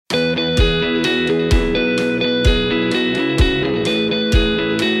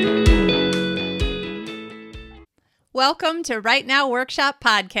Welcome to Write Now Workshop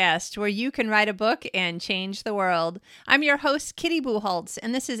Podcast, where you can write a book and change the world. I'm your host, Kitty Bucholtz,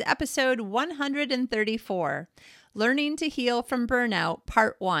 and this is episode 134, Learning to Heal from Burnout,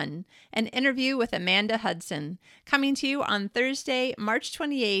 Part 1, an interview with Amanda Hudson, coming to you on Thursday, March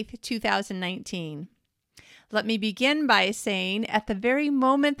 28th, 2019. Let me begin by saying, at the very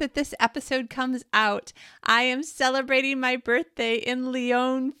moment that this episode comes out, I am celebrating my birthday in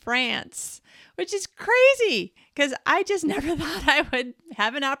Lyon, France, which is crazy because I just never thought I would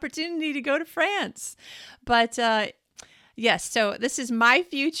have an opportunity to go to France. But yes, so this is my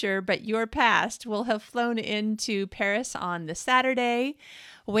future, but your past will have flown into Paris on the Saturday,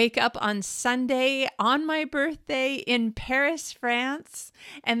 wake up on Sunday on my birthday in Paris, France,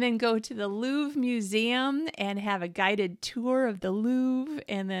 and then go to the Louvre Museum and have a guided tour of the Louvre,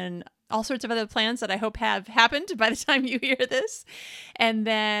 and then all sorts of other plans that I hope have happened by the time you hear this. And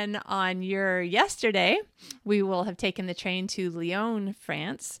then on your yesterday, we will have taken the train to Lyon,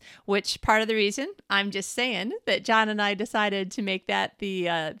 France, which part of the reason, I'm just saying, that John and I decided to make that the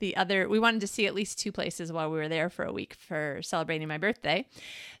other, we wanted to see at least two places while we were there for a week for celebrating my birthday.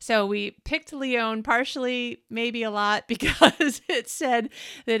 So we picked Lyon partially, maybe a lot, because it said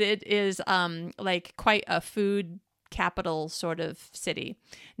that it is like quite a food capital sort of city.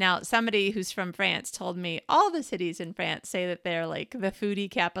 Now, somebody who's from France told me all the cities in France say that they're like the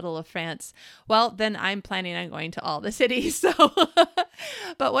foodie capital of France. Well, then I'm planning on going to all the cities. So,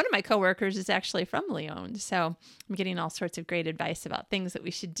 but one of my coworkers is actually from Lyon. So I'm getting all sorts of great advice about things that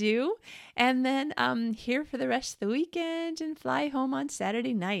we should do. And then here for the rest of the weekend and fly home on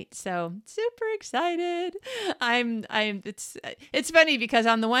Saturday night. So super excited. It's funny because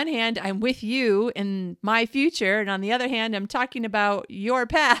on the one hand, I'm with you in my future, and on the other hand, I'm talking about your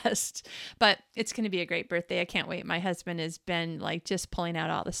past, but it's going to be a great birthday. I can't wait. My husband has been like just pulling out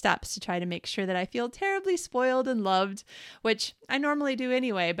all the stops to try to make sure that I feel terribly spoiled and loved, which I normally do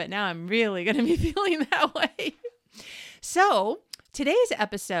anyway, but now I'm really going to be feeling that way. So today's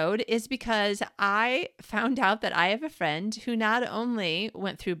episode is because I found out that I have a friend who not only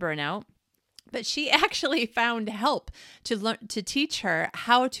went through burnout, but she actually found help to learn, to teach her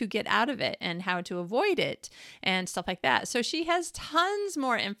how to get out of it and how to avoid it and stuff like that. So she has tons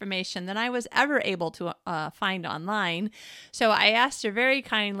more information than I was ever able to find online. So I asked her very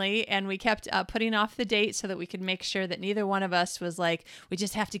kindly, and we kept putting off the date so that we could make sure that neither one of us was like, we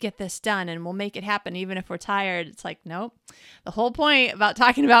just have to get this done and we'll make it happen even if we're tired. It's like, nope. The whole point about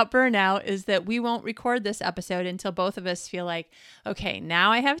talking about burnout is that we won't record this episode until both of us feel like, okay,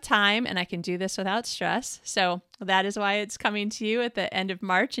 now I have time and I can do this without stress. So that is why it's coming to you at the end of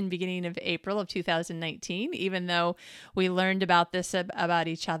March and beginning of April of 2019, even though we learned about this about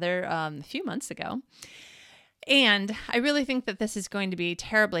each other a few months ago. And I really think that this is going to be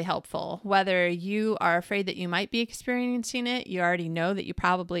terribly helpful, whether you are afraid that you might be experiencing it, you already know that you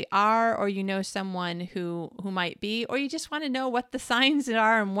probably are, or you know someone who might be, or you just want to know what the signs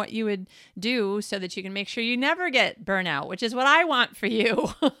are and what you would do so that you can make sure you never get burnout, which is what I want for you.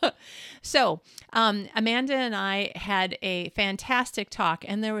 So Amanda and I had a fantastic talk,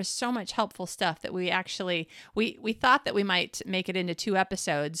 and there was so much helpful stuff that we actually, we thought that we might make it into 2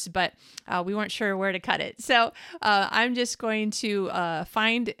 episodes, but we weren't sure where to cut it. So I'm just going to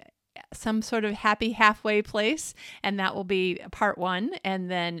find some sort of happy halfway place, and that will be part 1. And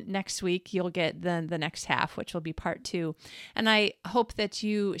then next week you'll get the next half, which will be part 2. And I hope that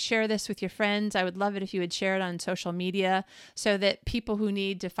you share this with your friends. I would love it if you would share it on social media so that people who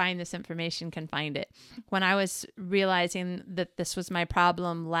need to find this information can find it. When I was realizing that this was my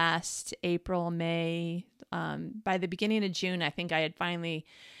problem last April, May, by the beginning of June, I think I had finally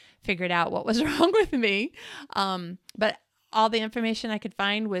figured out what was wrong with me. But all the information I could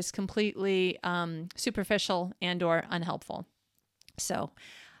find was completely superficial and or unhelpful. So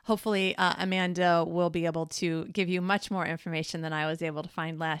hopefully Amanda will be able to give you much more information than I was able to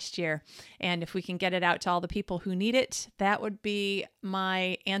find last year. And if we can get it out to all the people who need it, that would be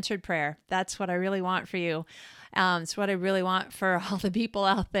my answered prayer. That's what I really want for you. It's what I really want for all the people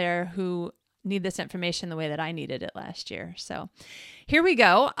out there who need this information the way that I needed it last year. So here we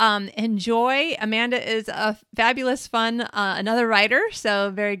go. Enjoy. Amanda is a fabulous, fun, another writer.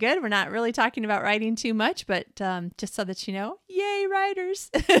 So very good. We're not really talking about writing too much, but just so that you know, yay, writers.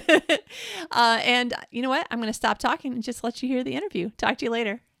 And you know what? I'm going to stop talking and just let you hear the interview. Talk to you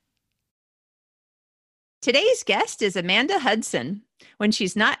later. Today's guest is Amanda Hudson. When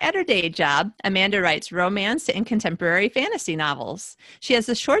she's not at her day job, Amanda writes romance and contemporary fantasy novels. She has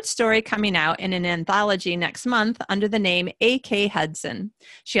a short story coming out in an anthology next month under the name A.K. Hudson.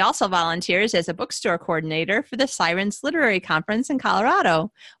 She also volunteers as a bookstore coordinator for the Sirens Literary Conference in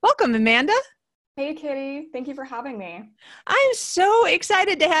Colorado. Welcome, Amanda. Hey, Kitty. Thank you for having me. I'm so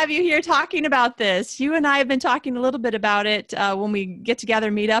excited to have you here talking about this. You and I have been talking a little bit about it when we get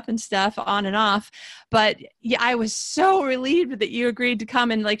together, meet up and stuff on and off. But yeah, I was so relieved that you agreed to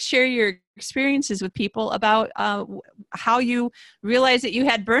come and like share your experiences with people about how you realized that you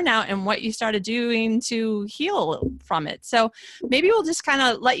had burnout and what you started doing to heal from it. So maybe we'll just kind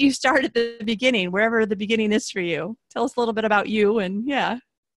of let you start at the beginning, wherever the beginning is for you. Tell us a little bit about you and yeah.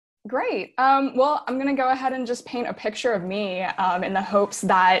 Great. Well, I'm going to go ahead and just paint a picture of me in the hopes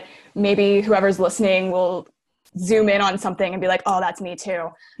that maybe whoever's listening will zoom in on something and be like, oh, that's me too.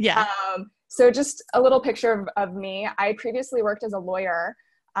 Yeah. So just a little picture of me. I previously worked as a lawyer.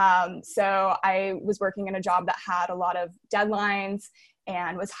 So I was working in a job that had a lot of deadlines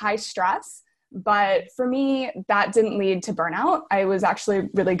and was high stress. But for me, that didn't lead to burnout. I was actually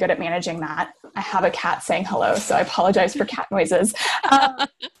really good at managing that. I have a cat saying hello, so I apologize for cat noises.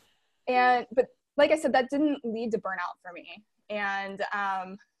 But like I said, that didn't lead to burnout for me. And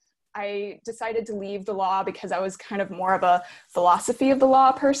I decided to leave the law because I was kind of more of a philosophy of the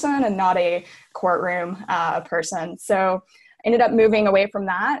law person and not a courtroom person. So I ended up moving away from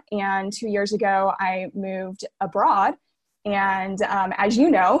that. And 2 years ago, I moved abroad. And as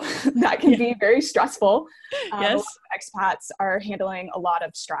you know, that can be very stressful. A lot Yes. of expats are handling a lot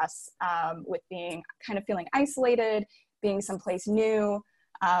of stress with being kind of feeling isolated, being someplace new.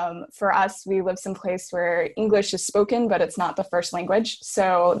 For us, we live someplace where English is spoken, but it's not the first language.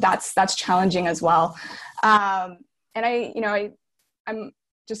 So that's challenging as well. And I'm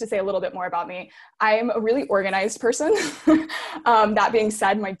just to say a little bit more about me. I'm a really organized person. That being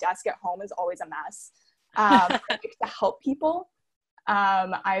said, my desk at home is always a mess. I like to help people.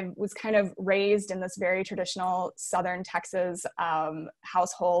 I was kind of raised in this very traditional Southern Texas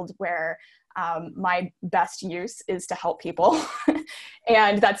household where my best use is to help people.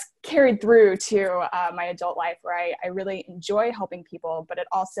 And that's carried through to my adult life where I really enjoy helping people, but it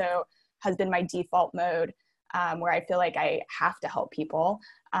also has been my default mode where I feel like I have to help people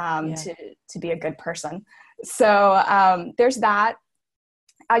to be a good person. So there's that.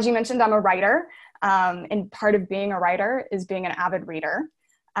 As you mentioned, I'm a writer. And part of being a writer is being an avid reader.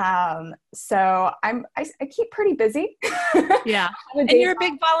 So I keep pretty busy. Yeah. And you're a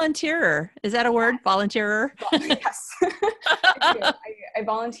big volunteerer. Is that a word? Volunteerer? Yes. I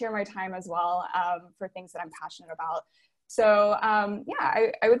volunteer my time as well for things that I'm passionate about. So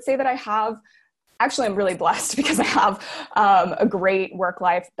I would say that I'm really blessed because I have a great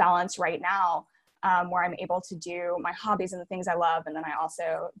work-life balance right now where I'm able to do my hobbies and the things I love. And then I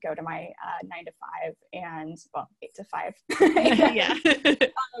also go to my 9 to 5 and 8 to 5 Yeah.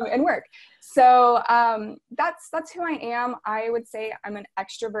 and work. So that's who I am. I would say I'm an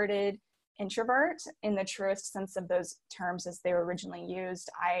extroverted introvert in the truest sense of those terms as they were originally used.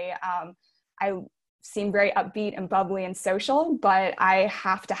 I seem very upbeat and bubbly and social, but I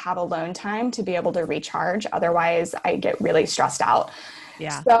have to have alone time to be able to recharge. Otherwise, I get really stressed out.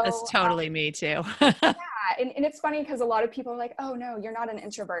 Yeah, So, that's totally me too. and it's funny because a lot of people are like, oh no, you're not an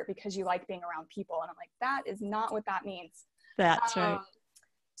introvert because you like being around people. And I'm like, that is not what that means. That's right.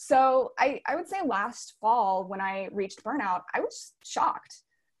 So I would say last fall when I reached burnout, I was shocked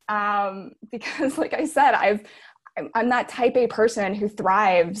because like I said, I'm that type A person who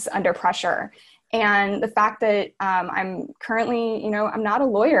thrives under pressure. And the fact that I'm currently, I'm not a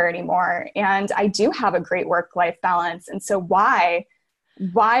lawyer anymore and I do have a great work-life balance. And so why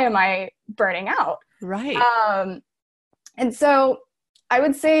am I burning out? Right. And so I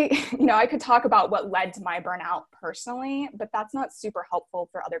would say, I could talk about what led to my burnout personally, but that's not super helpful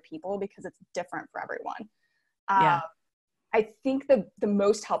for other people because it's different for everyone. Yeah. I think the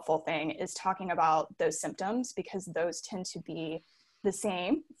most helpful thing is talking about those symptoms because those tend to be the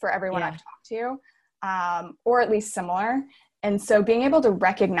same for everyone I've talked to, or at least similar. And so being able to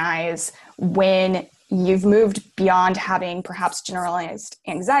recognize when you've moved beyond having perhaps generalized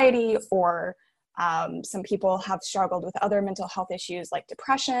anxiety or some people have struggled with other mental health issues like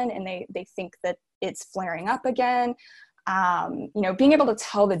depression and they think that it's flaring up again. Being able to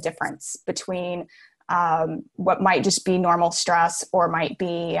tell the difference between what might just be normal stress or might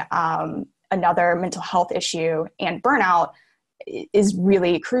be another mental health issue and burnout is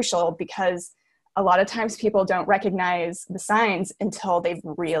really crucial because a lot of times people don't recognize the signs until they've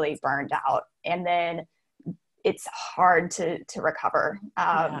really burned out. And then it's hard to recover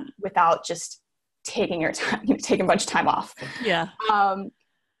without just taking your time, taking a bunch of time off. Yeah.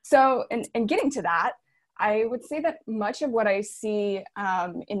 So, and getting to that, I would say that much of what I see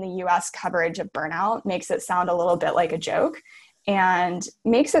in the US coverage of burnout makes it sound a little bit like a joke and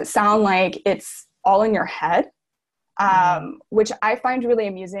makes it sound like it's all in your head. which I find really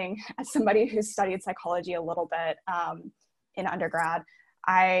amusing as somebody who's studied psychology a little bit in undergrad.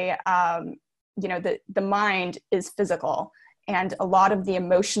 The mind is physical, and a lot of the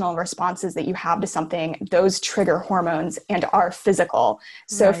emotional responses that you have to something, those trigger hormones and are physical.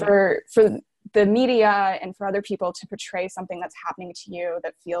 So for the media and for other people to portray something that's happening to you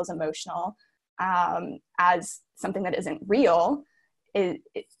that feels emotional as something that isn't real, it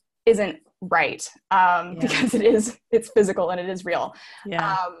isn't right, because it's physical and it is real.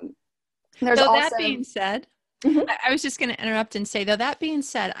 There's so also, that being said, I was just going to interrupt and say, though, that being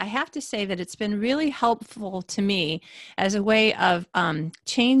said, I have to say that it's been really helpful to me as a way of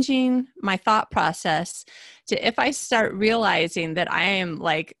changing my thought process to, if I start realizing that I am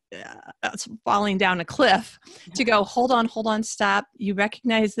like falling down a cliff, to go, hold on, stop. You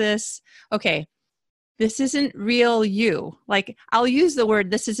recognize this. Okay. This isn't real you. Like, I'll use the word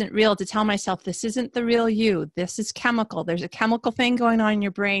 "this isn't real" to tell myself this isn't the real you. This is chemical. There's a chemical thing going on in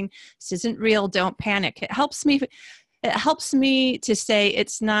your brain. This isn't real. Don't panic. It helps me to say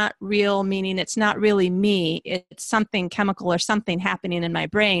it's not real, meaning it's not really me. It's something chemical or something happening in my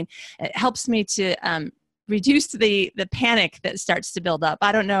brain. It helps me to reduce the panic that starts to build up.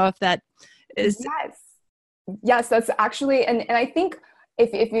 I don't know if that is. Yes, that's actually, and I think,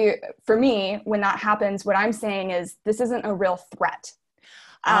 if you, for me, when that happens, what I'm saying is this isn't a real threat.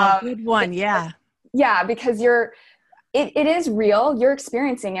 Good one. Yeah. Yeah. Because it is real. You're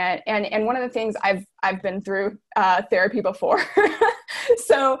experiencing it. And one of the things I've been through therapy before.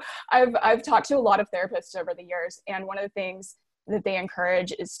 So I've talked to a lot of therapists over the years. And one of the things that they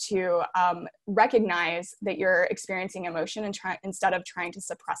encourage is to recognize that you're experiencing emotion and instead of trying to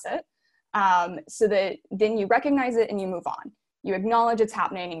suppress it. So that then you recognize it and you move on. You acknowledge it's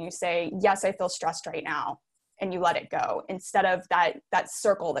happening and you say, yes, I feel stressed right now. And you let it go, instead of that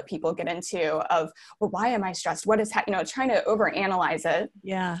circle that people get into of, well, why am I stressed? What is trying to overanalyze it.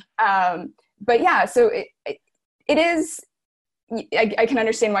 Yeah. But yeah, so it is, I can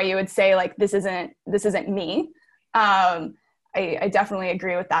understand why you would say, like, this isn't me. I definitely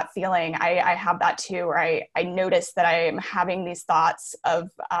agree with that feeling. I have that too, where I notice that I am having these thoughts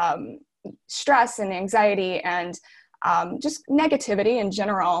of stress and anxiety and just negativity in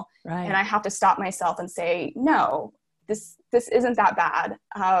general. Right. And I have to stop myself and say, no, this isn't that bad.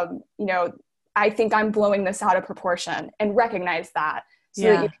 I think I'm blowing this out of proportion, and recognize that so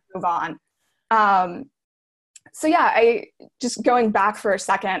that you can move on. So yeah, I just going back for a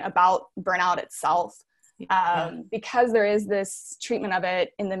second about burnout itself, because there is this treatment of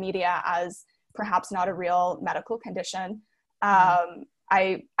it in the media as perhaps not a real medical condition.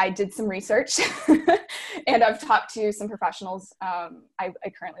 I did some research and I've talked to some professionals. I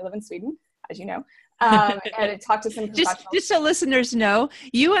currently live in Sweden, as you know, and I talked to some professionals. Just so listeners know,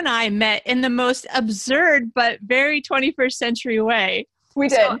 you and I met in the most absurd but very 21st century way. We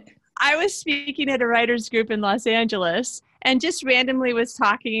did. So I was speaking at a writers group in Los Angeles and just randomly was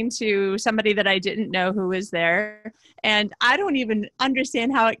talking to somebody that I didn't know who was there. And I don't even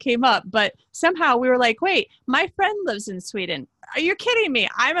understand how it came up, but somehow we were like, wait, my friend lives in Sweden. Are you kidding me?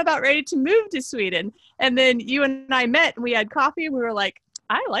 I'm about ready to move to Sweden. And then you and I met and we had coffee and we were like,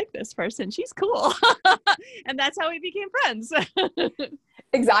 I like this person. She's cool. And that's how we became friends.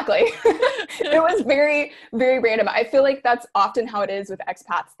 Exactly. It was very, very random. I feel like that's often how it is with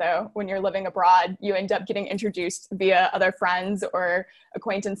expats, though. When you're living abroad, you end up getting introduced via other friends or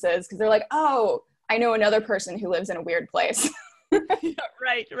acquaintances because they're like, oh, I know another person who lives in a weird place.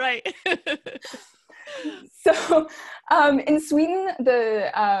 Right. So in Sweden,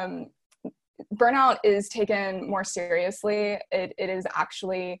 the burnout is taken more seriously. It is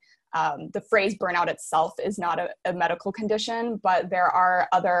actually, the phrase burnout itself is not a medical condition, but there are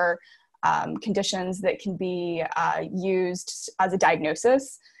other conditions that can be used as a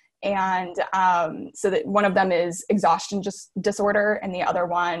diagnosis. And so that one of them is exhaustion disorder, and the other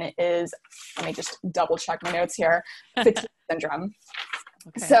one is, let me just double check my notes here, fatigue syndrome.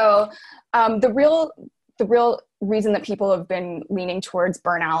 Okay. So the real reason that people have been leaning towards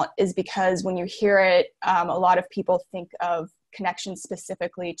burnout is because when you hear it, a lot of people think of connection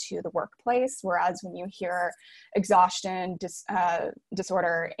specifically to the workplace, whereas when you hear exhaustion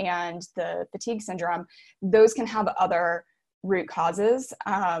disorder and the fatigue syndrome, those can have other root causes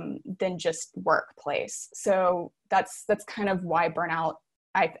than just workplace. So that's kind of why burnout,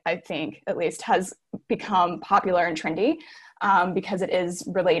 I think, at least, has become popular and trendy. Because it is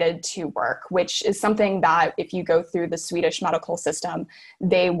related to work, which is something that if you go through the Swedish medical system,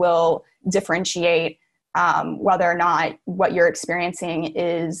 they will differentiate whether or not what you're experiencing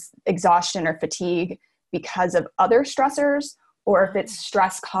is exhaustion or fatigue because of other stressors, or if it's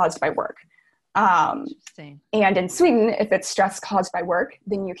stress caused by work. Interesting. And in Sweden, if it's stress caused by work,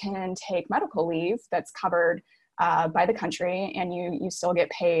 then you can take medical leave that's covered by the country, and you still get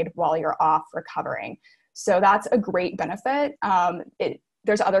paid while you're off recovering. So that's a great benefit.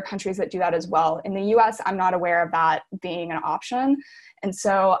 There's other countries that do that as well. In the US, I'm not aware of that being an option. And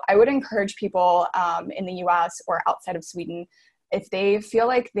so I would encourage people in the US or outside of Sweden, if they feel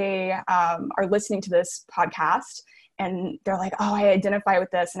like they are listening to this podcast and they're like, oh, I identify with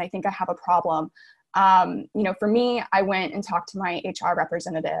this and I think I have a problem. For me, I went and talked to my HR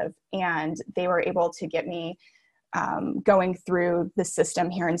representative, and they were able to get me going through the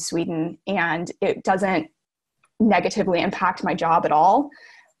system here in Sweden, and it doesn't negatively impact my job at all.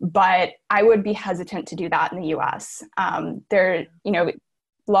 But I would be hesitant to do that in the US.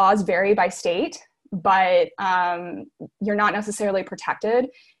 Laws vary by state, but you're not necessarily protected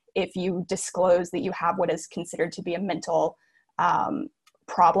if you disclose that you have what is considered to be a mental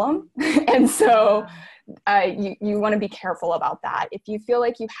problem. And so you want to be careful about that. If you feel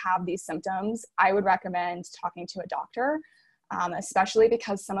like you have these symptoms, I would recommend talking to a doctor, especially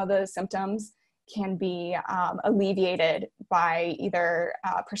because some of the symptoms can be alleviated by either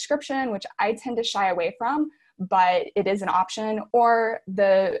prescription, which I tend to shy away from, but it is an option, or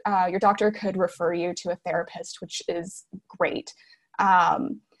your doctor could refer you to a therapist, which is great.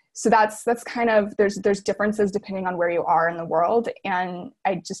 So that's kind of, there's differences depending on where you are in the world. And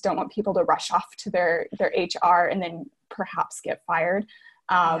I just don't want people to rush off to their HR and then perhaps get fired.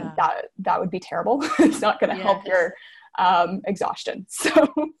 That would be terrible. It's not going to help your exhaustion. So,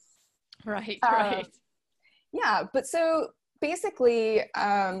 right. Yeah. But so basically,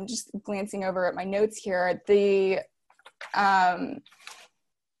 just glancing over at my notes here, the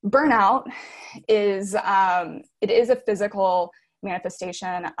burnout is, it is a physical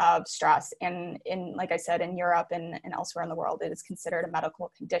manifestation of stress. And in, like I said, in Europe and elsewhere in the world, it is considered a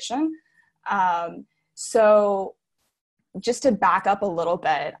medical condition. So just to back up a little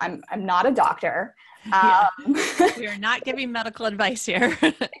bit, I'm not a doctor. We are not giving medical advice here.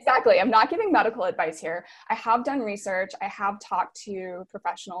 Exactly. I'm not giving medical advice here. I have done research. I have talked to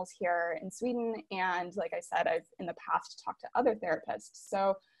professionals here in Sweden. And like I said, I've in the past talked to other therapists.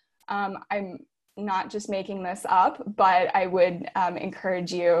 So I'm not just making this up, but I would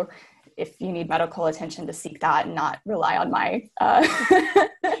encourage you, if you need medical attention, to seek that and not rely on my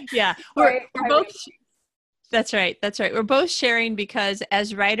we're both. That's right. We're both sharing because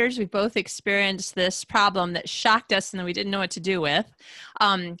as writers, we both experienced this problem that shocked us and then we didn't know what to do with.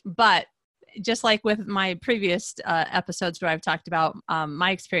 But just like with my previous episodes where I've talked about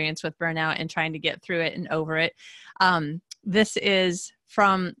my experience with burnout and trying to get through it and over it, this is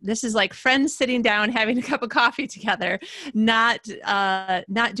like friends sitting down having a cup of coffee together, not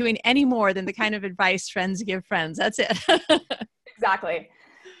doing any more than the kind of advice friends give friends. That's it.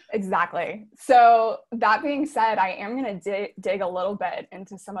 Exactly. So that being said, I am going to dig a little bit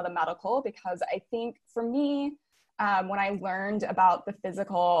into some of the medical, because I think for me, when I learned about the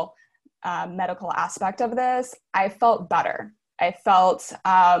physical medical aspect of this, I felt better. I felt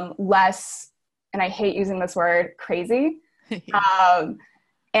less, and I hate using this word, crazy.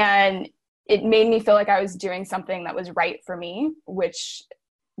 And it made me feel like I was doing something that was right for me, which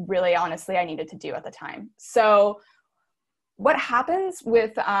really, honestly, I needed to do at the time. So what happens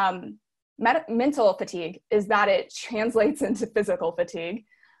with mental fatigue is that it translates into physical fatigue.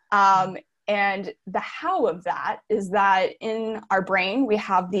 And the how of that is that in our brain, we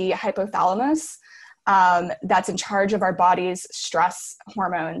have the hypothalamus that's in charge of our body's stress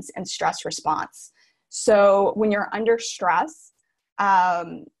hormones and stress response. So when you're under stress,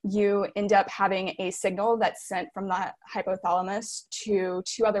 you end up having a signal that's sent from the hypothalamus to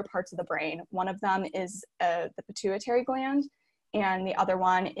two other parts of the brain. One of them is the pituitary gland, and the other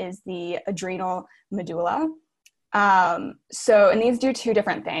one is the adrenal medulla. And these do two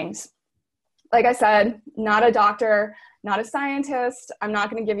different things. Like I said, not a doctor, not a scientist. I'm not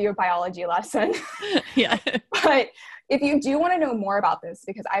going to give you a biology lesson. Yeah. But if you do want to know more about this,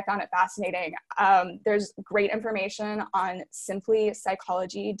 because I found it fascinating, there's great information on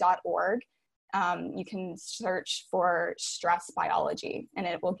simplypsychology.org. You can search for stress biology, and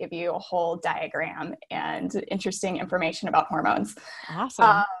it will give you a whole diagram and interesting information about hormones.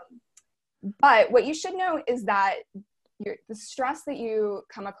 Awesome. But what you should know is that the stress that you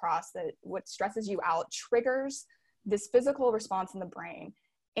come across, that what stresses you out, triggers this physical response in the brain.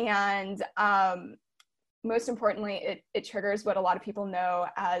 And most importantly, it triggers what a lot of people know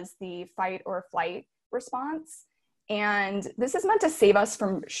as the fight or flight response. And this is meant to save us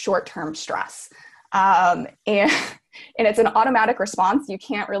from short-term stress. And it's an automatic response. You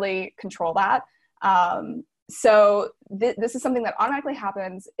can't really control that. So this is something that automatically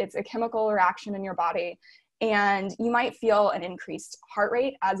happens. It's a chemical reaction in your body, and you might feel an increased heart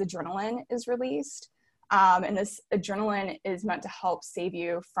rate as adrenaline is released. And this adrenaline is meant to help save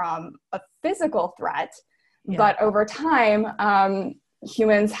you from a physical threat. Yeah. But over time,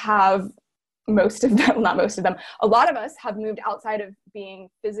 humans have most of them, not most of them, a lot of us have moved outside of being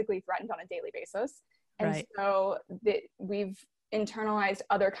physically threatened on a daily basis. And right. So we've internalized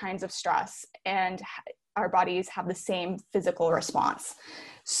other kinds of stress, and our bodies have the same physical response.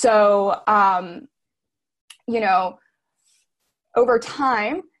 So, over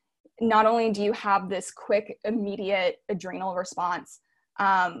time, not only do you have this quick, immediate adrenal response,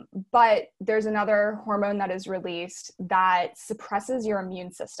 but there's another hormone that is released that suppresses your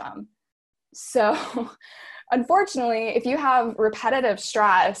immune system. So unfortunately, if you have repetitive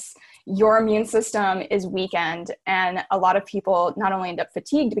stress, your immune system is weakened, and a lot of people not only end up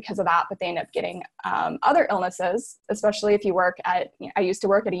fatigued because of that, but they end up getting other illnesses, especially if you work at, I used to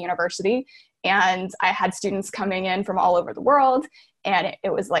work at a university, and I had students coming in from all over the world, and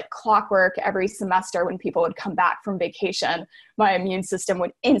it was like clockwork. Every semester when people would come back from vacation, my immune system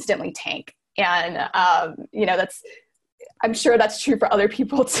would instantly tank. And, I'm sure that's true for other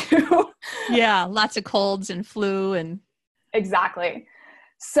people too. Yeah, lots of colds and flu and. Exactly.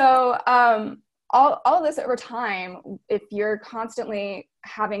 So all of this over time, if you're constantly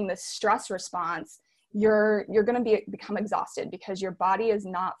having this stress response, you're going to become exhausted because your body is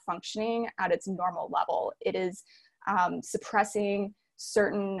not functioning at its normal level. It is suppressing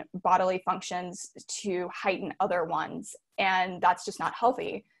certain bodily functions to heighten other ones, and that's just not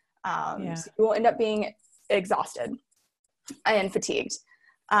healthy. So you will end up being exhausted and fatigued.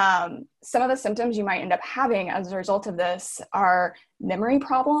 Some of the symptoms you might end up having as a result of this are memory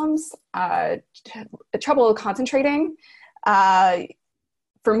problems, trouble concentrating.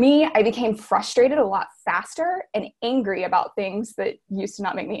 For me, I became frustrated a lot faster and angry about things that used to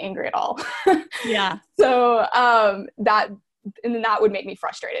not make me angry at all. Yeah. So that would make me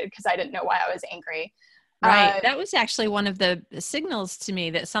frustrated because I didn't know why I was angry. Right. That was actually one of the signals to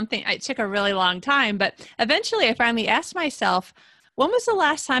me that it took a really long time, but eventually I finally asked myself, when was the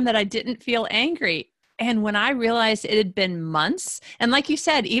last time that I didn't feel angry? And when I realized it had been months, and like you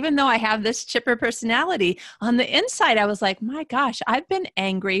said, even though I have this chipper personality, on the inside, I was like, my gosh, I've been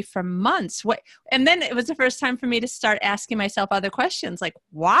angry for months. And then it was the first time for me to start asking myself other questions like,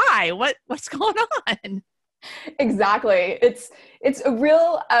 why? What's going on? Exactly. It's a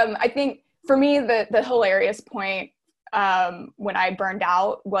real, I think, for me, the hilarious point when I burned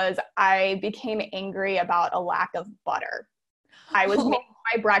out was I became angry about a lack of butter. I was making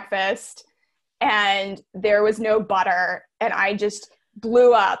my breakfast and there was no butter, and I just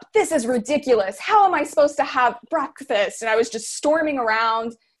blew up. This is ridiculous. How am I supposed to have breakfast? And I was just storming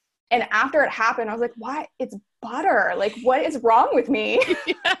around. And after it happened, I was like, why? It's butter. Like, what is wrong with me?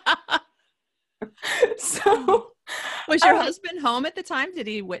 Yeah. So was your husband home at the time? Did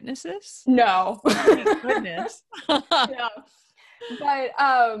he witness this? No. Thank goodness. Yeah. But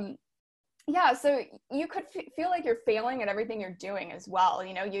so you could feel like you're failing at everything you're doing as well.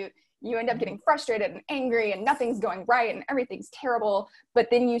 You end up getting frustrated and angry and nothing's going right and everything's terrible. But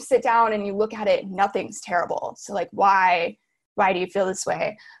then you sit down and you look at it, nothing's terrible. So like, why do you feel this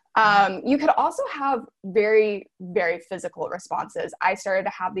way? You could also have very, very physical responses. I started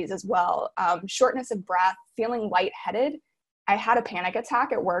to have these as well. Shortness of breath, feeling lightheaded. I had a panic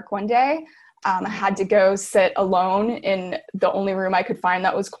attack at work one day. I had to go sit alone in the only room I could find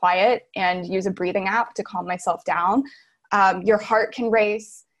that was quiet and use a breathing app to calm myself down. Your heart can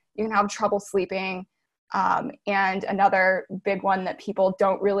race. You can have trouble sleeping. And another big one that people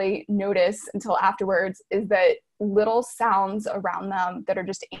don't really notice until afterwards is that little sounds around them that are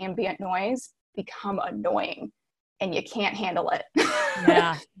just ambient noise become annoying and you can't handle it.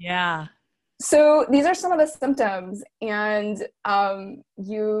 Yeah. So these are some of the symptoms, and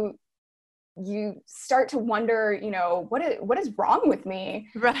you start to wonder, what is wrong with me?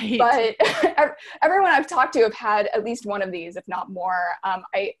 Right. But everyone I've talked to have had at least one of these, if not more.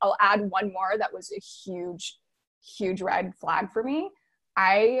 I'll add one more that was a huge, huge red flag for me.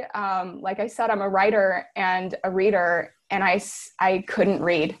 Like I said, I'm a writer and a reader, and I couldn't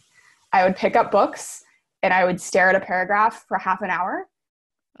read. I would pick up books and I would stare at a paragraph for half an hour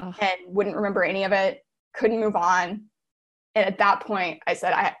and wouldn't remember any of it, couldn't move on. And at that point I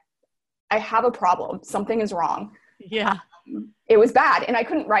said, I have a problem. Something is wrong. Yeah. It was bad. And I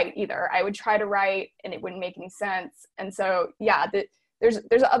couldn't write either. I would try to write and it wouldn't make any sense. And so,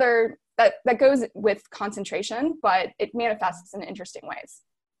 there's other that goes with concentration, but it manifests in interesting ways.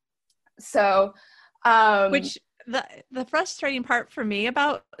 So, which the frustrating part for me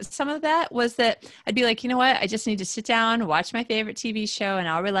about some of that was that I'd be like, you know what? I just need to sit down, watch my favorite TV show, and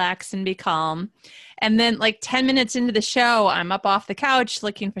I'll relax and be calm. And then like 10 minutes into the show, I'm up off the couch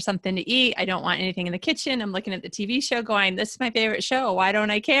looking for something to eat. I don't want anything in the kitchen. I'm looking at the TV show going, this is my favorite show. Why don't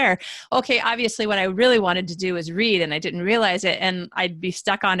I care? Okay, obviously what I really wanted to do was read, and I didn't realize it. And I'd be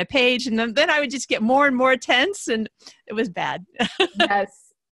stuck on a page, and then I would just get more and more tense, and it was bad. Yes.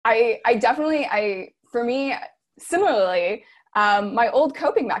 I definitely, for me, similarly, my old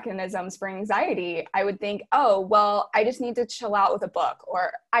coping mechanisms for anxiety, I would think, oh, well, I just need to chill out with a book,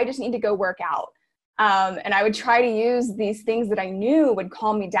 or I just need to go work out. And I would try to use these things that I knew would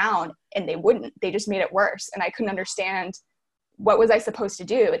calm me down, and they wouldn't. They just made it worse. And I couldn't understand, what was I supposed to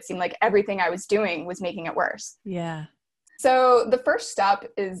do? It seemed like everything I was doing was making it worse. Yeah. So the first step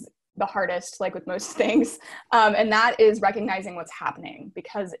is the hardest, like with most things. And that is recognizing what's happening,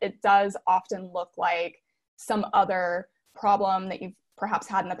 because it does often look like some other problem that you've perhaps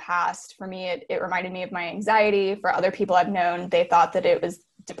had in the past. For me, it reminded me of my anxiety. For other people I've known, they thought that it was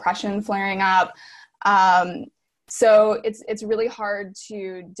depression flaring up. So it's really hard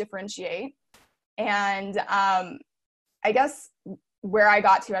to differentiate. And I guess where I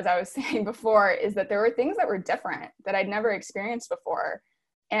got to, as I was saying before, is that there were things that were different that I'd never experienced before.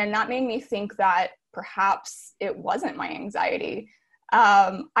 And that made me think that perhaps it wasn't my anxiety.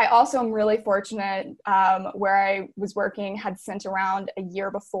 I also am really fortunate, where I was working had sent around a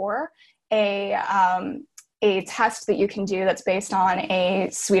year before a test that you can do that's based on a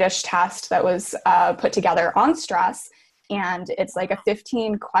Swedish test that was put together on stress. And it's like a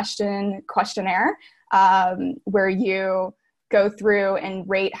 15 question questionnaire, where you go through and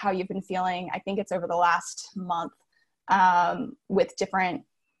rate how you've been feeling. I think it's over the last month, with different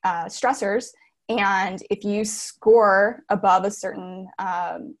stressors. And if you score above a certain,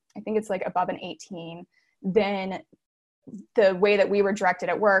 I think it's like above an 18, then the way that we were directed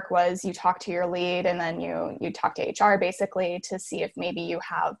at work was you talk to your lead, and then you talk to HR basically to see if maybe you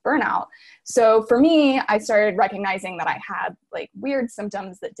have burnout. So for me, I started recognizing that I had like weird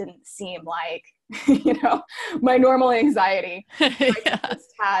symptoms that didn't seem like, my normal anxiety. So I took this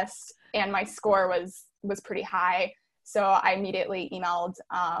test, and my score was pretty high. So I immediately emailed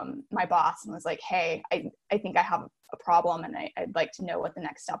my boss and was like, hey, I think I have a problem, and I'd like to know what the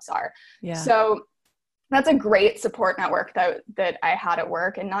next steps are. Yeah. So that's a great support network that I had at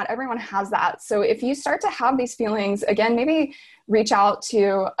work, and not everyone has that. So if you start to have these feelings, again, maybe reach out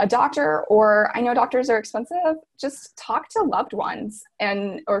to a doctor, or I know doctors are expensive, just talk to loved ones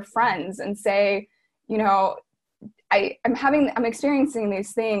or friends and say, I'm experiencing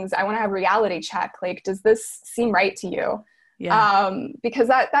these things. I want to have a reality check. Like, does this seem right to you? Yeah. Because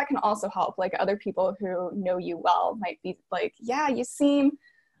that can also help. Like, other people who know you well might be like, yeah, you seem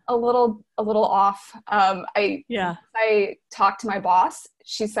a little off. I talked to my boss.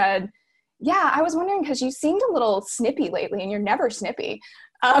 She said, yeah, I was wondering, because you seemed a little snippy lately, and you're never snippy.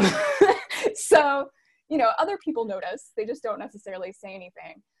 So, other people notice. They just don't necessarily say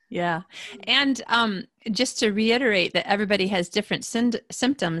anything. Yeah. And just to reiterate that everybody has different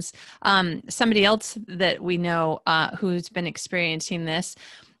symptoms, somebody else that we know who's been experiencing this,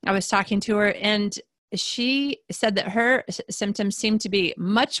 I was talking to her, and she said that her symptoms seemed to be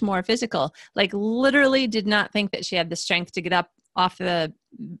much more physical, like literally did not think that she had the strength to get up off the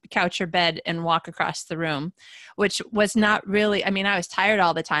couch or bed and walk across the room, which was not really, I was tired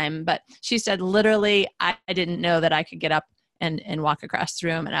all the time, but she said literally, I didn't know that I could get up and walk across the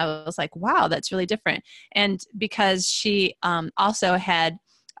room. And I was like, wow, that's really different. And because she also had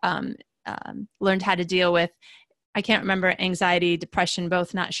learned how to deal with, I can't remember, anxiety, depression,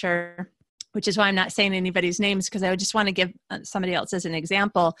 both, not sure, which is why I'm not saying anybody's names, because I would just want to give somebody else as an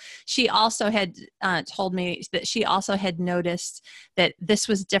example. She also had told me that she also had noticed that this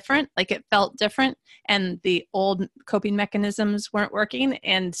was different, like it felt different, and the old coping mechanisms weren't working.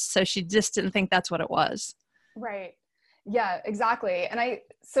 And so she just didn't think that's what it was. Right. Yeah, exactly. And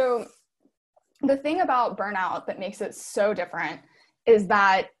so the thing about burnout that makes it so different is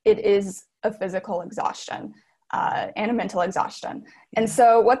that it is a physical exhaustion and a mental exhaustion. And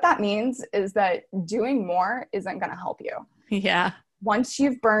so what that means is that doing more isn't going to help you. Yeah. Once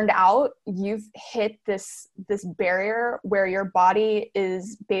you've burned out, you've hit this barrier where your body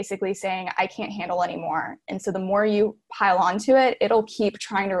is basically saying, I can't handle anymore. And so the more you pile onto it, it'll keep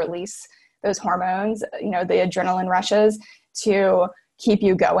trying to release those hormones, the adrenaline rushes, to keep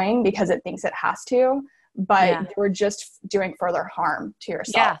you going because it thinks it has to, but you're just doing further harm to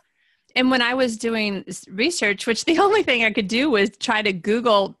yourself. Yeah. And when I was doing research, which the only thing I could do was try to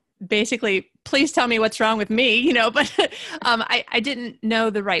Google basically, please tell me what's wrong with me, but I didn't know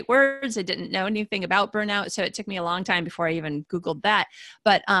the right words. I didn't know anything about burnout. So it took me a long time before I even Googled that.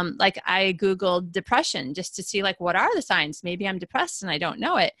 But I Googled depression just to see what are the signs? Maybe I'm depressed and I don't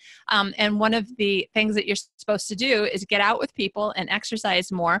know it. And one of the things that you're supposed to do is get out with people and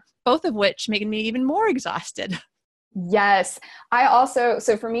exercise more, both of which make me even more exhausted. Yes.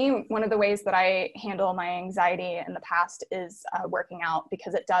 So for me, one of the ways that I handle my anxiety in the past is working out,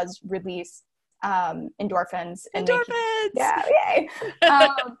 because it does release endorphins. Yay.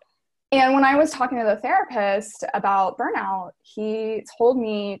 And when I was talking to the therapist about burnout, he told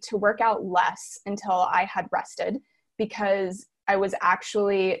me to work out less until I had rested, because I was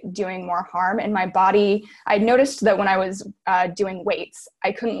actually doing more harm in my body. I noticed that when I was doing weights,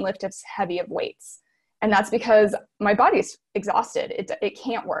 I couldn't lift as heavy of weights. And that's because my body's exhausted. It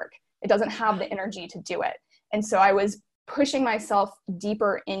can't work. It doesn't have the energy to do it. And so I was pushing myself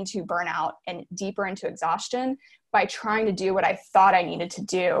deeper into burnout and deeper into exhaustion by trying to do what I thought I needed to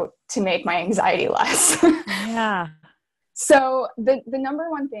do to make my anxiety less. Yeah. So the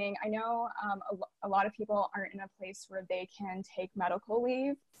number one thing, I know a lot of people aren't in a place where they can take medical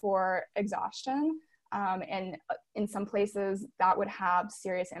leave for exhaustion. And in some places that would have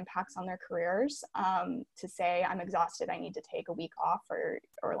serious impacts on their careers, to say, I'm exhausted, I need to take a week off or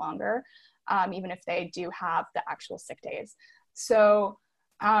longer, even if they do have the actual sick days. So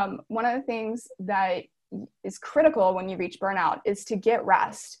one of the things that is critical when you reach burnout is to get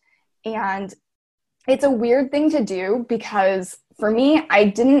rest. And it's a weird thing to do, because for me, I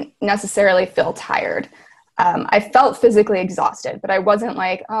didn't necessarily feel tired. I felt physically exhausted, but I wasn't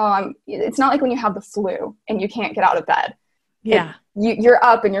like, it's not like when you have the flu and you can't get out of bed. Yeah. You're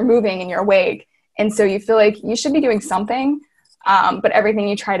up and you're moving and you're awake. And so you feel like you should be doing something, but everything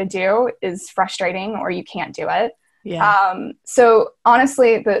you try to do is frustrating or you can't do it. Yeah. So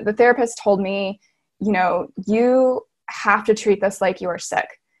honestly, the therapist told me, you have to treat this like you are sick.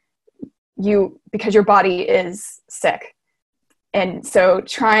 Because your body is sick. And so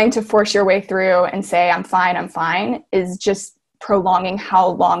trying to force your way through and say, I'm fine, is just prolonging how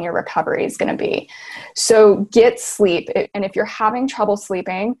long your recovery is going to be. So get sleep. And if you're having trouble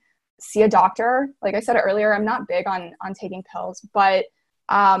sleeping, see a doctor. Like I said earlier, I'm not big on taking pills, but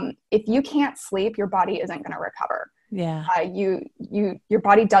if you can't sleep, your body isn't going to recover. Yeah. Your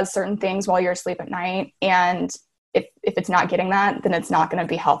body does certain things while you're asleep at night. And if it's not getting that, then it's not going to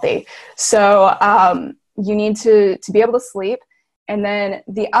be healthy. So you need to be able to sleep. And then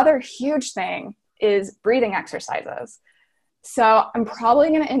the other huge thing is breathing exercises. So I'm probably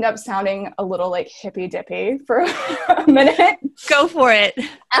going to end up sounding a little hippy dippy for a minute. Go for it.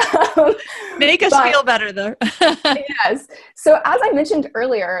 Make us feel better though. Yes. So as I mentioned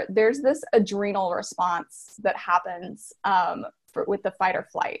earlier, there's this adrenal response that happens with the fight or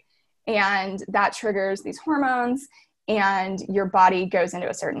flight. And that triggers these hormones and your body goes into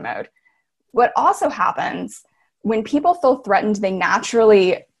a certain mode. What also happens when people feel threatened, they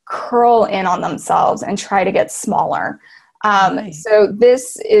naturally curl in on themselves and try to get smaller. Right. So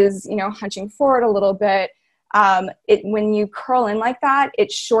this is, hunching forward a little bit. When you curl in like that,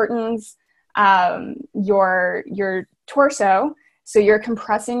 it shortens your torso. So you're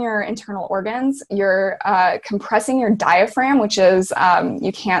compressing your internal organs. You're compressing your diaphragm, which is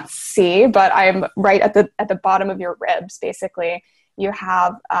you can't see, but I'm right at the bottom of your ribs. Basically, you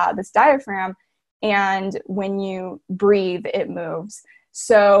have this diaphragm. And when you breathe, it moves.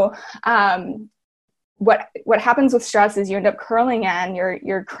 So what happens with stress is you end up curling in,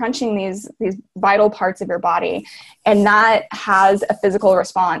 you're crunching these vital parts of your body, and that has a physical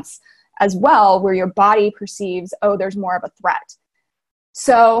response as well, where your body perceives, oh, there's more of a threat.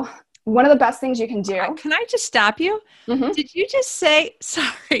 So one of the best things you can do. Can I just stop you? Mm-hmm. Did you just say,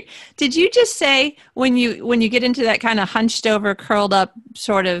 sorry, did you just say when you get into that kind of hunched over, curled up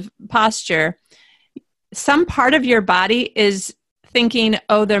sort of posture, some part of your body is thinking,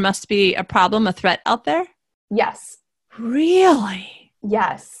 oh, there must be a problem, a threat out there? Yes. Really?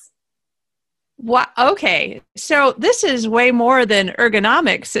 Yes. What? Okay. So this is way more than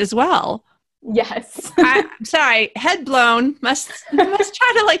ergonomics as well. Yes. I'm sorry, head blown. Must try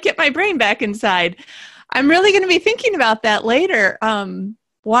to get my brain back inside. I'm really going to be thinking about that later.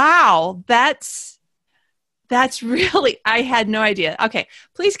 Wow. That's really, I had no idea. Okay,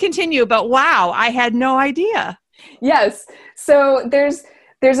 please continue. But wow, I had no idea. Yes. So there's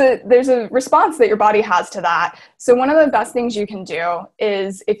a response that your body has to that. So one of the best things you can do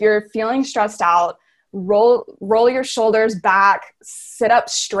is, if you're feeling stressed out, roll your shoulders back, sit up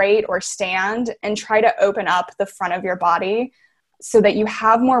straight or stand, and try to open up the front of your body so that you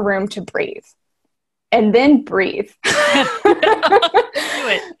have more room to breathe. And then breathe. Do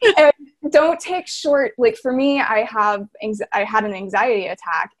it. don't take short, like for me, I had an anxiety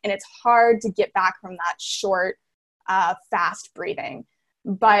attack, and it's hard to get back from that short, fast breathing.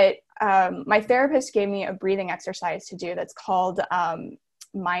 But my therapist gave me a breathing exercise to do that's called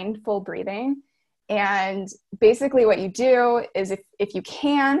mindful breathing. And basically what you do is if you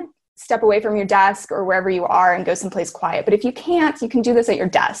can, step away from your desk or wherever you are and go someplace quiet. But if you can't, you can do this at your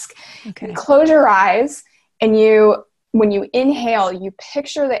desk. Okay. You close your eyes, and when you inhale, you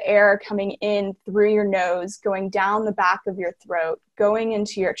picture the air coming in through your nose, going down the back of your throat, going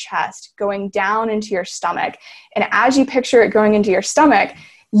into your chest, going down into your stomach. And as you picture it going into your stomach,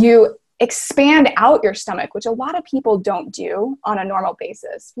 you expand out your stomach, which a lot of people don't do on a normal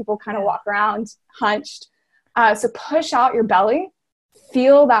basis. People kind of walk around hunched. So push out your belly,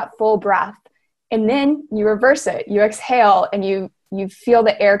 feel that full breath, and then you reverse it. You exhale, and you feel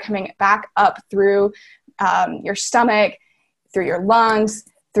the air coming back up through your stomach, through your lungs,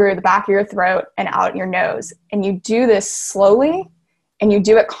 through the back of your throat, and out your nose. And you do this slowly, and you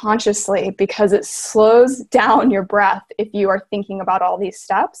do it consciously, because it slows down your breath if you are thinking about all these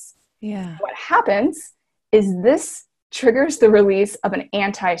steps. Yeah. What happens is this triggers the release of an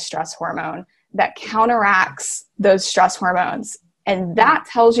anti-stress hormone that counteracts those stress hormones. And that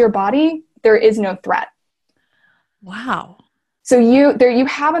tells your body there is no threat. Wow. So you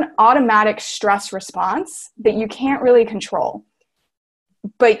have an automatic stress response that you can't really control.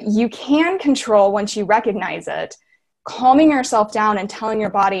 But you can control, once you recognize it, calming yourself down and telling your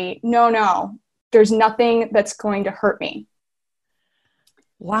body, no, there's nothing that's going to hurt me.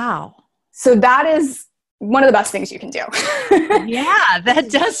 Wow. So that is one of the best things you can do. Yeah, that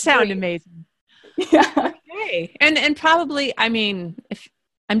does sound amazing. Yeah. Okay. And probably, I mean, if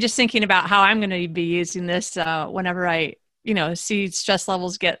I'm just thinking about how I'm going to be using this whenever I, see stress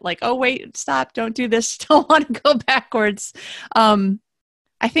levels get like, oh, wait, stop, don't do this. Don't want to go backwards.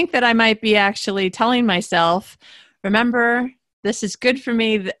 I think that I might be actually telling myself, remember, this is good for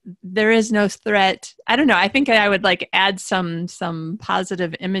me. There is no threat. I don't know. I think I would like add some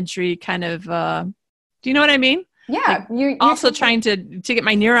positive imagery kind of, do you know what I mean? Yeah. Like you also trying to get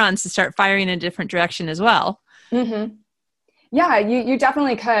my neurons to start firing in a different direction as well. Mm-hmm. Yeah, you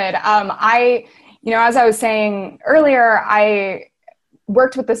definitely could. As I was saying earlier, I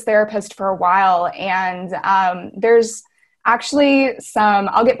worked with this therapist for a while, and there's actually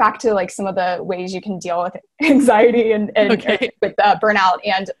I'll get back to like some of the ways you can deal with anxiety and with burnout,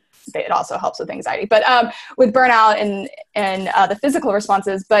 and it also helps with anxiety, but with burnout and the physical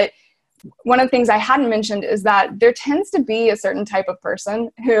responses. But one of the things I hadn't mentioned is that there tends to be a certain type of person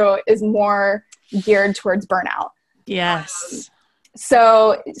who is more geared towards burnout. Yes.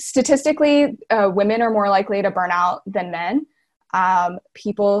 So statistically, women are more likely to burn out than men.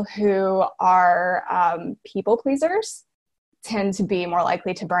 People who are people pleasers tend to be more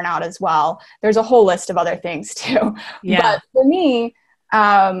likely to burn out as well. There's a whole list of other things too. Yeah. But for me,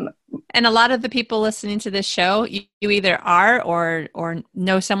 and a lot of the people listening to this show, you either are or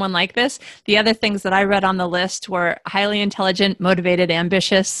know someone like this. The other things that I read on the list were highly intelligent, motivated,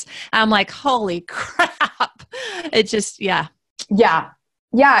 ambitious. I'm like, holy crap. It just, yeah. Yeah.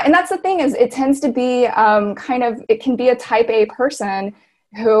 Yeah. And that's the thing, is it tends to be it can be a type A person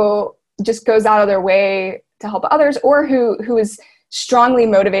who just goes out of their way to help others, or who is strongly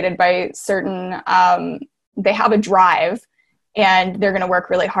motivated by certain, they have a drive and they're going to work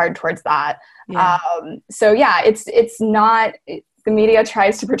really hard towards that. Yeah. It's not, the media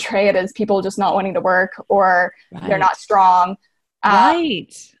tries to portray it as people just not wanting to work, or they're not strong.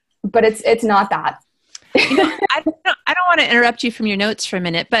 Right. But it's not that. I don't want to interrupt you from your notes for a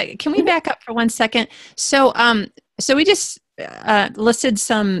minute, but can we back up for 1 second? So we just listed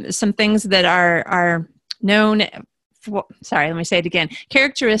some things that are known for, sorry, let me say it again,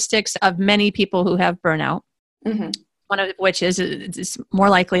 characteristics of many people who have burnout. Mm-hmm. One of which is it's more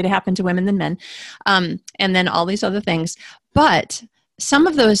likely to happen to women than men. And then all these other things. But some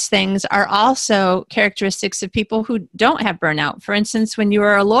of those things are also characteristics of people who don't have burnout. For instance, when you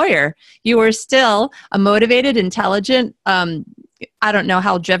were a lawyer, you were still a motivated, intelligent, I don't know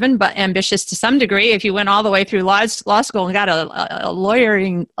how driven, but ambitious to some degree. If you went all the way through law school and got a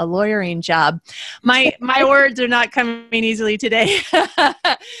lawyering job, my words are not coming easily today.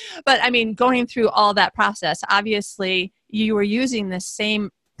 But I mean, going through all that process, obviously you were using the same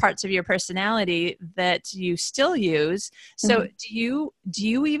parts of your personality that you still use. So mm-hmm. do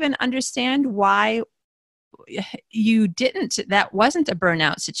you even understand why that wasn't a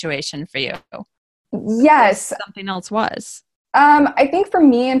burnout situation for you? Yes. Something else was. I think for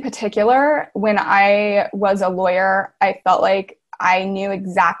me in particular, when I was a lawyer, I felt like I knew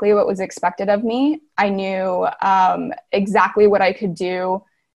exactly what was expected of me. I knew exactly what I could do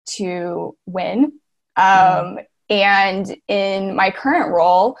to win. And in my current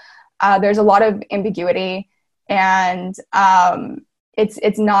role, there's a lot of ambiguity, and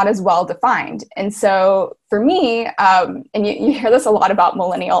it's not as well defined. And so for me, and you hear this a lot about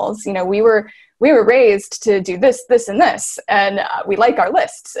millennials, you know, we were raised to do this, this, and this, and we like our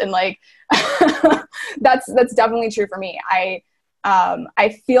lists, and like that's definitely true for me. I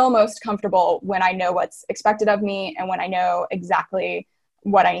feel most comfortable when I know what's expected of me and when I know exactly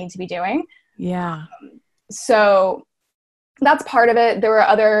what I need to be doing. Yeah. So that's part of it. There were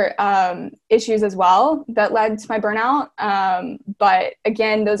other issues as well that led to my burnout. But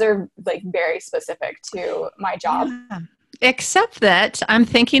again, those are like very specific to my job. Yeah. Except that I'm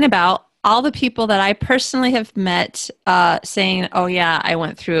thinking about all the people that I personally have met saying, oh yeah, I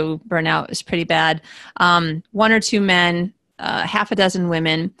went through burnout. It was pretty bad. One or two men, half a dozen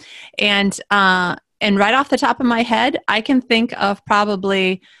women. And right off the top of my head, I can think of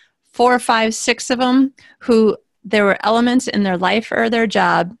probably 4 or 5, 6 of them who there were elements in their life or their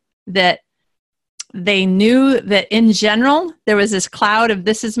job that they knew that in general, there was this cloud of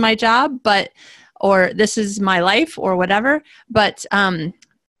this is my job, or this is my life or whatever. But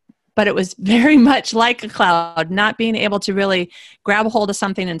it was very much like a cloud, not being able to really grab a hold of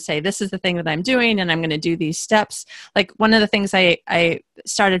something and say, this is the thing that I'm doing, and I'm going to do these steps. Like one of the things I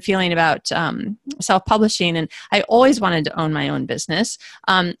started feeling about self-publishing, and I always wanted to own my own business.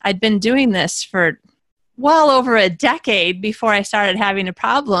 I'd been doing this for well over a decade before I started having a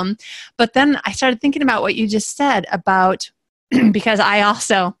problem. But then I started thinking about what you just said about because I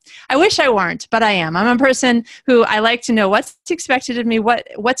wish I weren't, but I am. I'm a person who I like to know what's expected of me,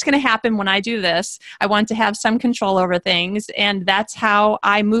 what's going to happen when I do this. I want to have some control over things, and that's how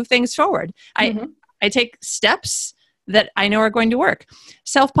I move things forward. I take steps that I know are going to work.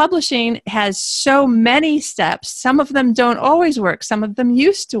 Self-publishing has so many steps. Some of them don't always work. Some of them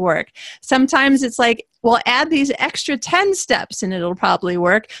used to work. Sometimes it's like, well, add these extra 10 steps and it'll probably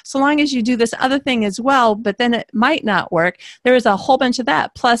work, so long as you do this other thing as well, but then it might not work. There is a whole bunch of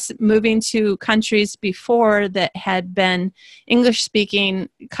that. Plus moving to countries before that had been English-speaking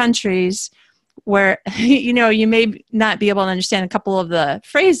countries where, you know, you may not be able to understand a couple of the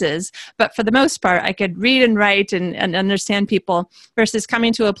phrases, but for the most part, I could read and write and understand people, versus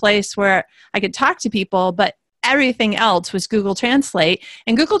coming to a place where I could talk to people, but everything else was Google Translate.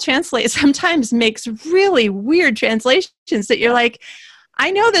 And Google Translate sometimes makes really weird translations that you're like, I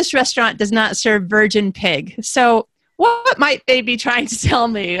know this restaurant does not serve virgin pig. So what might they be trying to tell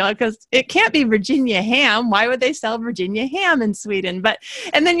me? Because it can't be Virginia ham. Why would they sell Virginia ham in Sweden?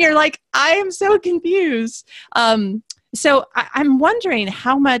 And then you're like, I am so confused. So I'm wondering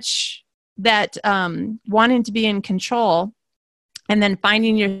how much that wanting to be in control and then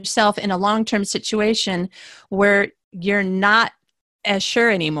finding yourself in a long-term situation where you're not as sure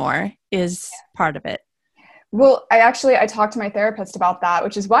anymore is part of it. Well, I talked to my therapist about that,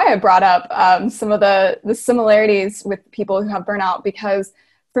 which is why I brought up some of the similarities with people who have burnout, because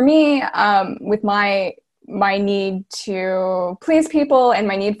for me, with my need to please people and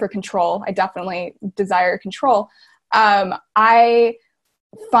my need for control, I definitely desire control. I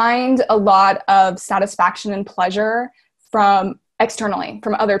find a lot of satisfaction and pleasure from externally,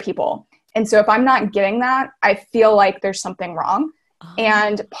 from other people. And so if I'm not getting that, I feel like there's something wrong.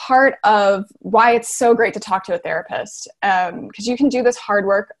 And part of why it's so great to talk to a therapist, because you can do this hard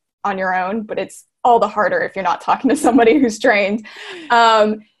work on your own, but it's all the harder if you're not talking to somebody who's trained.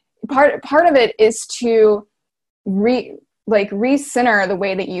 Part of it is to recenter the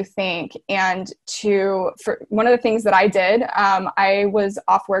way that you think. And for one of the things that I did, I was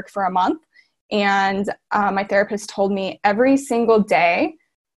off work for a month, and my therapist told me every single day,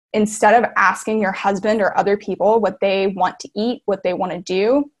 instead of asking your husband or other people what they want to eat, what they want to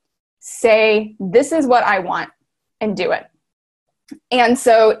do, say, this is what I want, and do it. And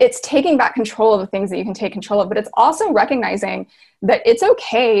so it's taking back control of the things that you can take control of, but it's also recognizing that it's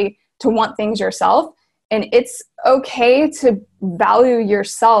okay to want things yourself, and it's okay to value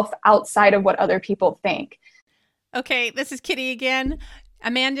yourself outside of what other people think. Okay, this is Kitty again.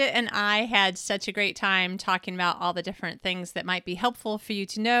 Amanda and I had such a great time talking about all the different things that might be helpful for you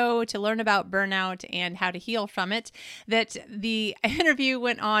to know, to learn about burnout and how to heal from it, that the interview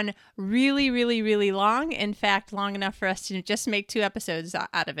went on really, really, really long. In fact, long enough for us to just make 2 episodes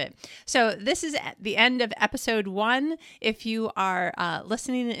out of it. So this is at the end of episode 1. If you are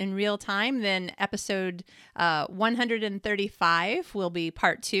listening in real time, then episode 135 will be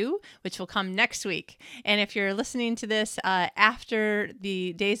part 2, which will come next week. And if you're listening to this after the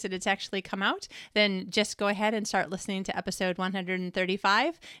the days that it's actually come out, then just go ahead and start listening to episode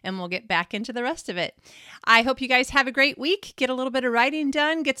 135, and we'll get back into the rest of it. I hope you guys have a great week. Get a little bit of writing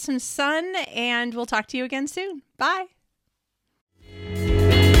done, get some sun, and we'll talk to you again soon. Bye.